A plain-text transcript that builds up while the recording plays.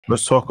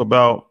let's talk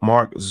about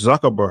Mark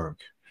Zuckerberg.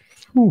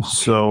 Whew.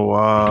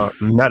 So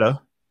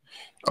Meta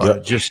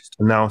Yep. just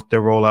announced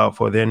their rollout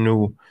for their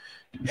new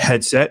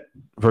headset,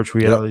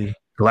 virtual reality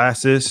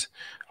glasses,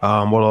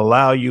 will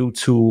allow you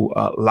to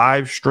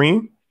live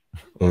stream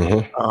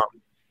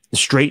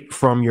straight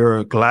from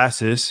your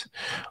glasses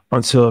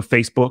onto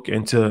Facebook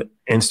and to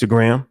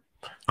Instagram.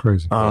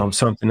 Crazy.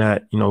 Something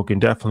that, you know, can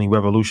definitely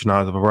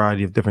revolutionize a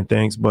variety of different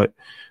things, but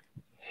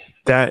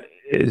that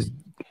is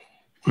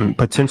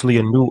potentially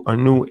a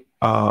new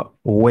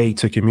way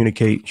to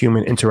communicate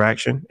human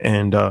interaction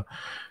and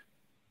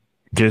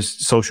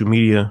just social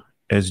media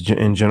as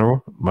in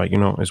general. Like, you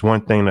know, it's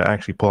one thing to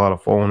actually pull out a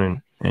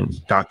phone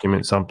and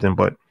document something,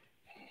 but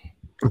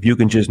if you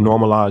can just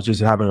normalize just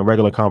having a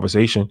regular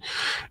conversation,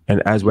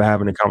 and as we're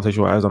having a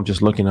conversation, as I'm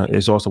just looking at,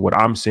 it's also what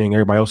I'm seeing,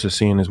 everybody else is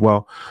seeing as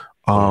well.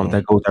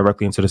 That goes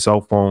directly into the cell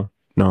phone.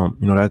 You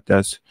know,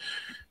 that's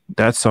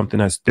something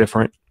that's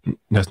different.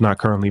 That's not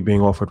currently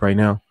being offered right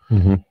now.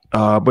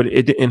 But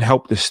it didn't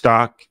help the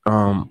stock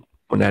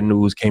when that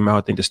news came out.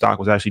 I think the stock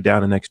was actually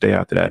down the next day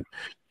after that.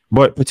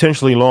 But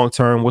potentially long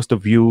term, what's the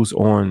views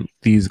on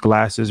these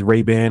glasses,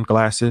 Ray-Ban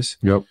glasses?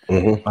 Yep.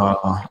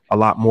 A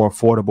lot more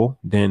affordable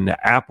than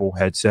the Apple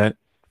headset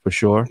for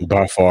sure.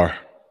 By far.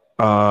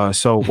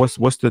 So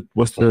what's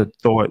the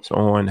thoughts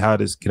on how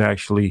this can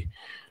actually,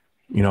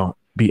 you know,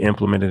 be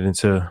implemented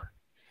into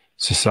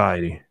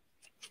society?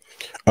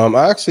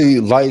 I actually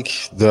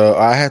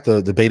I had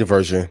the beta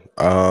version.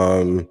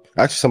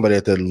 Actually somebody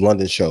at the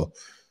London show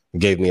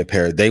gave me a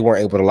pair. They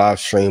weren't able to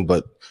live stream,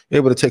 but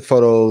able to take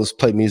photos,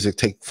 play music,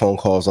 take phone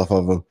calls off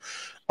of them.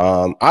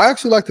 I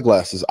actually like the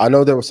glasses. I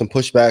know there was some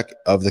pushback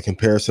of the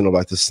comparison of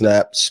like the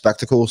Snap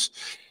spectacles,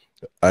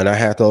 and I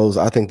had those.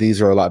 I think these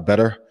are a lot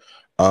better.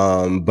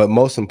 But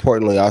most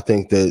importantly, I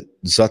think that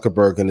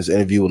Zuckerberg in his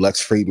interview with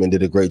Lex Friedman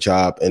did a great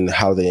job in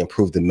how they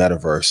improved the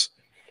metaverse.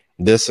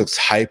 This looks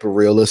hyper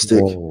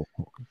realistic.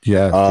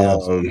 Yeah.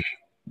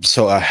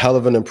 So a hell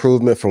of an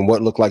improvement from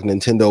what looked like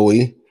Nintendo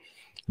Wii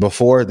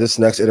before. This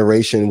next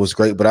iteration was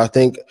great, but I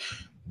think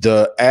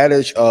the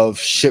adage of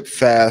ship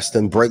fast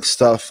and break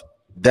stuff,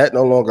 that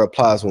no longer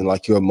applies when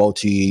like you're a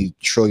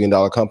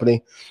multi-trillion-dollar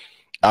company.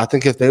 I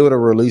think if they would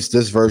have released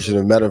this version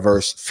of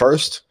Metaverse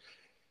first,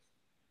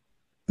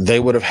 they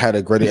would have had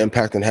a greater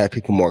impact and had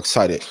people more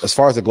excited. As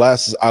far as the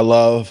glasses, I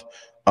love,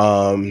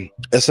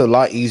 it's a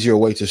lot easier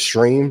way to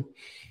stream.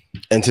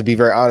 And to be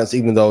very honest,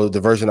 even though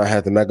the version I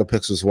had, the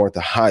megapixels weren't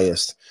the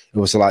highest, it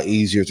was a lot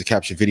easier to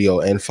capture video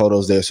and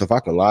photos there. So if I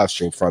can live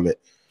stream from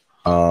it,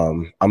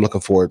 I'm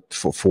looking forward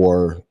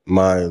for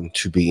mine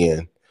to be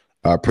in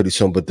pretty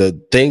soon. But the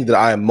thing that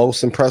I am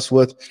most impressed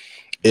with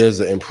is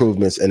the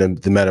improvements in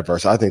the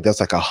metaverse. I think that's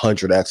like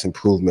 100x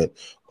improvement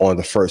on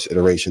the first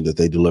iteration that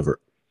they delivered.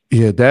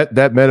 Yeah, that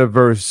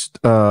metaverse.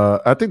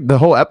 I think the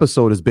whole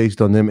episode is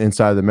based on them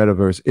inside the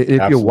metaverse. If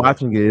Absolutely. You're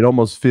watching it, it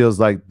almost feels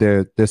like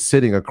they're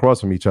sitting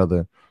across from each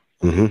other.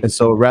 And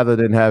so rather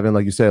than having,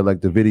 like you said, like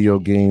the video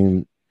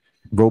game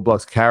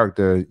Roblox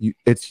character,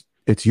 it's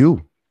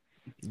you.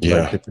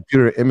 Yeah, like the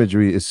computer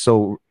imagery is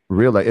so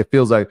real. Like it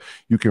feels like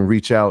you can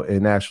reach out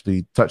and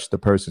actually touch the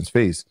person's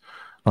face.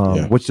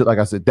 Which, like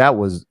I said, that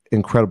was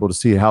incredible to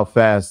see how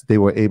fast they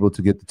were able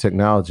to get the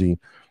technology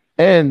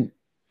and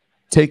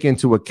take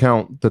into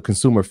account the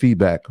consumer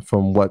feedback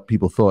from what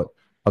people thought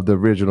of the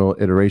original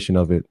iteration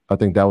of it. I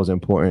think that was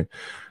important.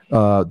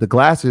 The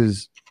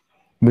glasses,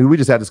 I mean, we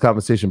just had this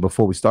conversation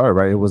before we started,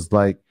 right? It was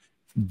like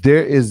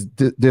there's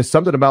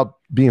something about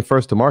being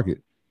first to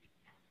market.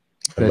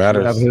 It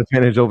matters. Have an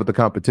advantage over the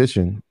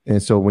competition.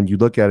 And so when you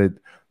look at it,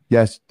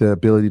 yes, the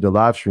ability to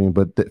live stream,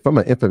 but from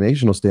an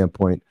informational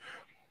standpoint,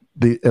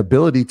 the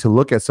ability to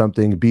look at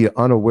something, be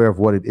unaware of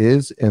what it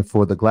is, and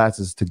for the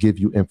glasses to give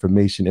you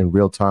information in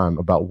real time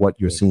about what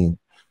you're seeing.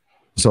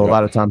 So a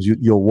lot of times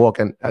you'll walk,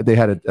 and they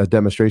had a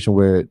demonstration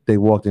where they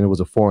walked and it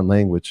was a foreign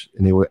language,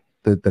 and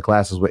the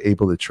glasses were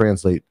able to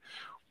translate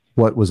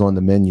what was on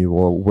the menu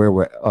or where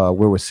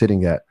we're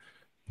sitting at.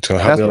 So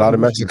help me a lot of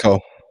Mexico.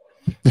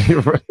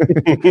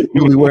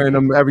 You'll be wearing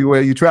them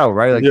everywhere you travel,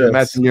 right? Like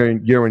imagine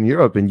you're in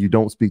Europe and you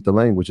don't speak the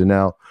language, and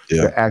now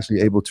you're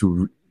actually able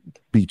to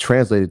be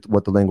translated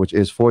what the language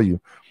is for you.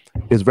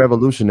 Is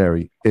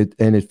revolutionary. And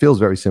it feels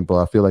very simple.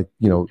 I feel like,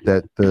 you know,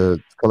 that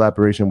the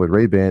collaboration with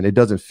Ray-Ban, it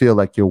doesn't feel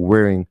like you're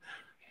wearing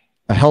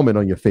a helmet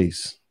on your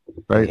face,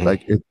 right?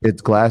 Like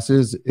it's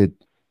glasses.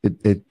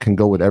 It can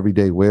go with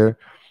everyday wear,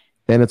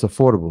 and it's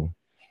affordable,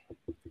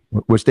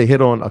 which they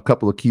hit on a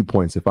couple of key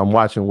points. If I'm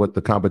watching what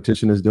the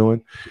competition is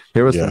doing,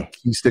 here are some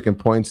key sticking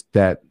points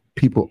that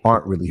people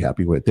aren't really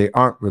happy with. They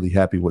aren't really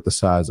happy with the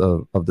size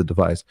of the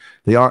device.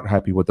 They aren't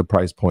happy with the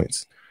price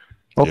points.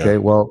 Okay,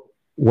 well,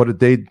 what did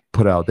they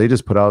put out? They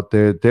just put out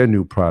their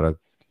new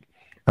product.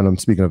 And I'm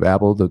speaking of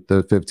Apple,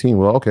 the 15.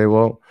 Well, okay,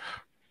 well,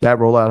 that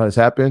rollout has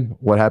happened.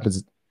 What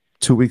happens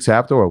 2 weeks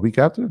after or a week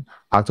after?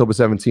 October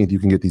 17th, you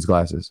can get these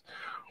glasses.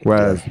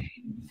 Whereas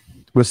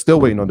we're still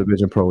waiting on the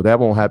Vision Pro. That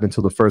won't happen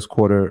until the first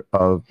quarter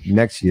of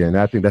next year. And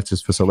I think that's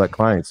just for select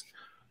clients.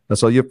 And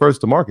so you're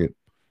first to market.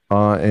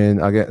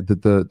 And again,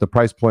 the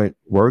price point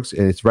works,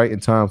 and it's right in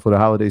time for the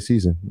holiday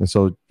season. And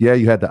so, yeah,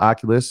 you had the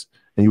Oculus,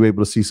 and you were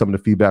able to see some of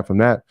the feedback from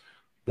that.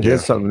 But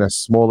here's something that's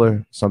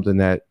smaller, something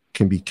that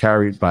can be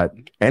carried by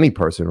any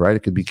person, right?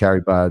 It could be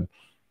carried by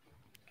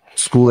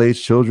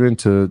school-age children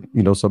to,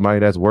 you know, somebody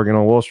that's working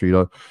on Wall Street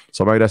or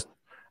somebody that's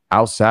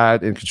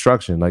outside in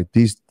construction. Like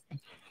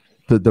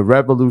the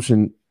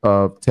revolution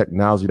of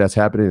technology that's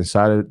happening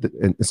inside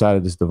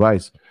of this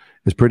device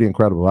is pretty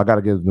incredible. I got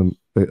to give them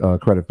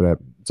credit for that.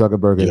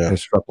 Zuckerberg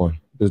has struck one.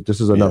 This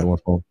is another one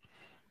for him.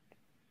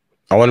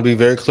 I want to be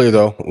very clear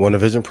though. When the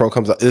Vision Pro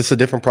comes out, it's a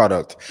different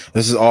product.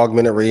 This is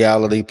augmented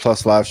reality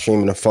plus live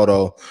streaming and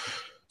photo.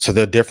 So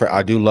they're different.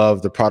 I do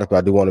love the product, but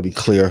I do want to be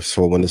clear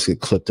so when this gets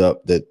clipped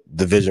up that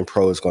the Vision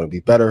Pro is going to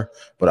be better,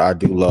 but I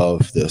do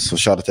love this. So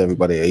shout out to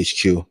everybody at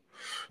HQ,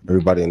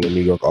 everybody in the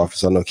New York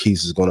office. I know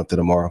Keys is going up there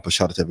tomorrow, but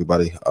shout out to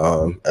everybody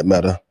at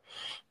Meta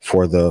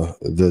for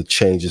the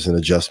changes and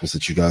adjustments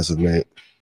that you guys have made.